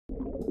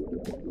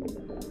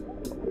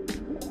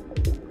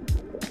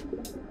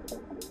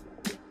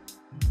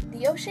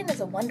The ocean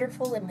is a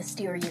wonderful and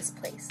mysterious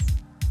place.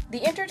 The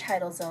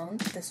intertidal zone,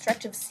 the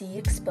stretch of sea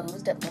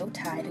exposed at low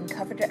tide and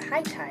covered at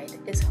high tide,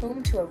 is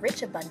home to a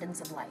rich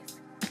abundance of life.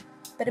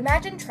 But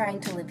imagine trying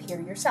to live here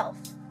yourself.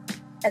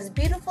 As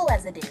beautiful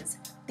as it is,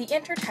 the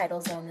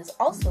intertidal zone is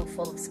also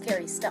full of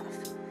scary stuff.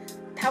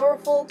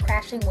 Powerful,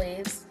 crashing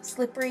waves,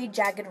 slippery,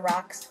 jagged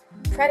rocks,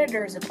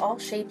 predators of all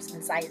shapes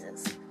and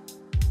sizes.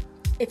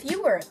 If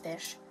you were a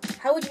fish,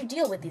 how would you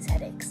deal with these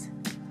headaches?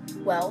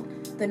 Well,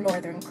 the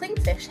northern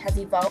clingfish has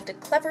evolved a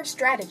clever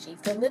strategy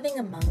for living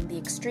among the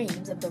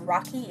extremes of the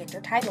rocky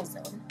intertidal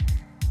zone.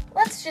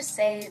 Let's just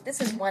say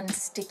this is one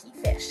sticky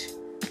fish.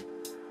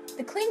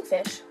 The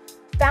clingfish,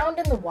 found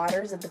in the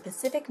waters of the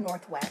Pacific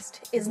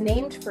Northwest, is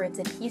named for its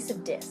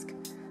adhesive disc,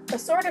 a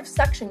sort of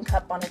suction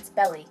cup on its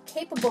belly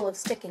capable of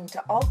sticking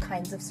to all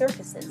kinds of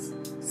surfaces,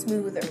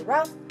 smooth or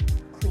rough,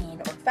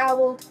 clean or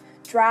fouled,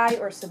 dry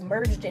or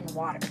submerged in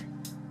water.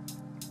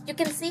 You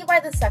can see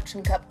why the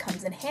suction cup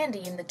comes in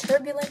handy in the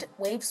turbulent,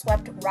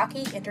 wave-swept,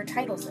 rocky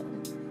intertidal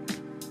zone.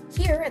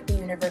 Here at the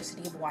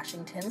University of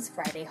Washington's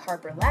Friday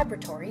Harbor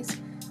Laboratories,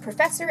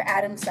 Professor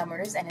Adam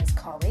Summers and his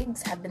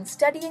colleagues have been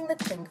studying the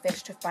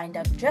clingfish to find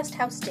out just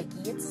how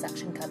sticky its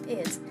suction cup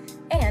is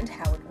and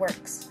how it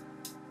works.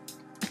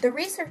 The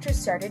researchers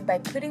started by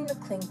putting the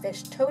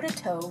clingfish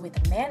toe-to-toe with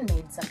a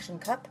man-made suction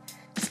cup,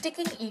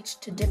 sticking each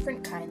to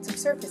different kinds of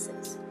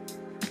surfaces.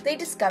 They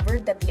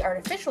discovered that the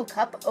artificial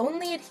cup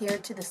only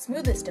adhered to the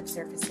smoothest of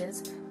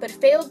surfaces, but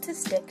failed to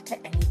stick to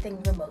anything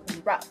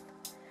remotely rough.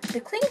 The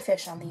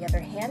clingfish, on the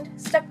other hand,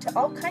 stuck to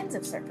all kinds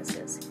of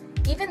surfaces,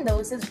 even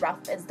those as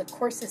rough as the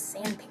coarsest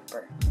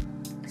sandpaper.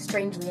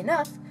 Strangely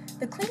enough,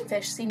 the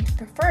clingfish seemed to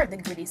prefer the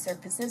gritty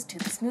surfaces to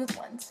the smooth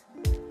ones.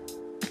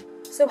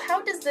 So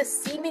how does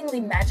this seemingly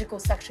magical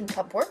suction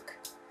cup work?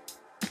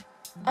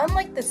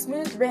 Unlike the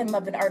smooth rim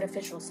of an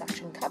artificial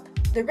suction cup,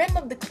 the rim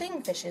of the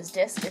clingfish's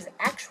disc is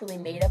actually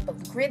made up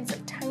of grids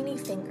of tiny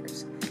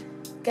fingers.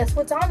 Guess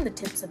what's on the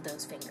tips of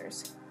those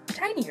fingers?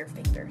 Tinier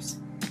fingers.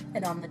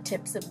 And on the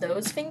tips of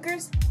those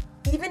fingers,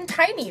 even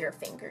tinier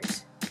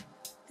fingers.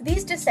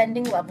 These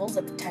descending levels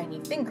of tiny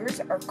fingers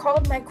are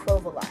called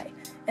microvilli,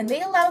 and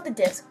they allow the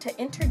disc to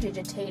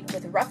interdigitate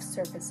with rough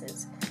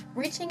surfaces,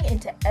 reaching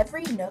into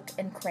every nook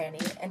and cranny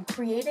and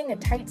creating a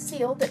tight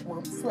seal that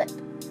won't slip.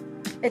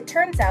 It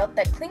turns out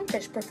that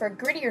clingfish prefer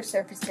grittier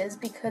surfaces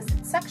because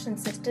its suction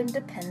system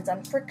depends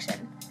on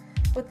friction.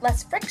 With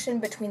less friction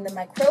between the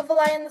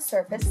microvilli and the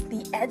surface,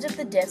 the edge of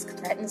the disc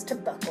threatens to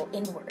buckle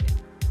inward.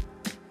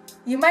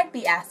 You might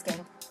be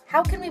asking,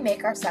 how can we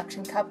make our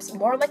suction cups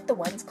more like the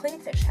ones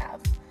clingfish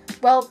have?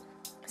 Well,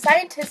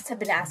 scientists have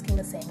been asking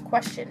the same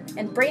question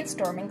and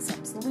brainstorming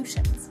some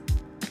solutions.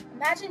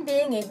 Imagine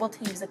being able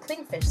to use a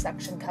clingfish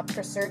suction cup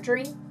for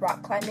surgery,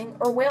 rock climbing,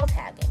 or whale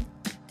tagging.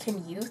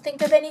 Can you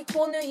think of any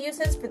cool new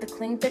uses for the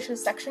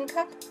clingfish's suction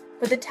cup?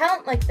 With a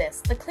talent like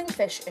this, the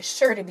clingfish is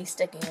sure to be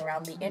sticking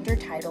around the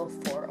intertidal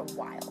for a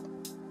while.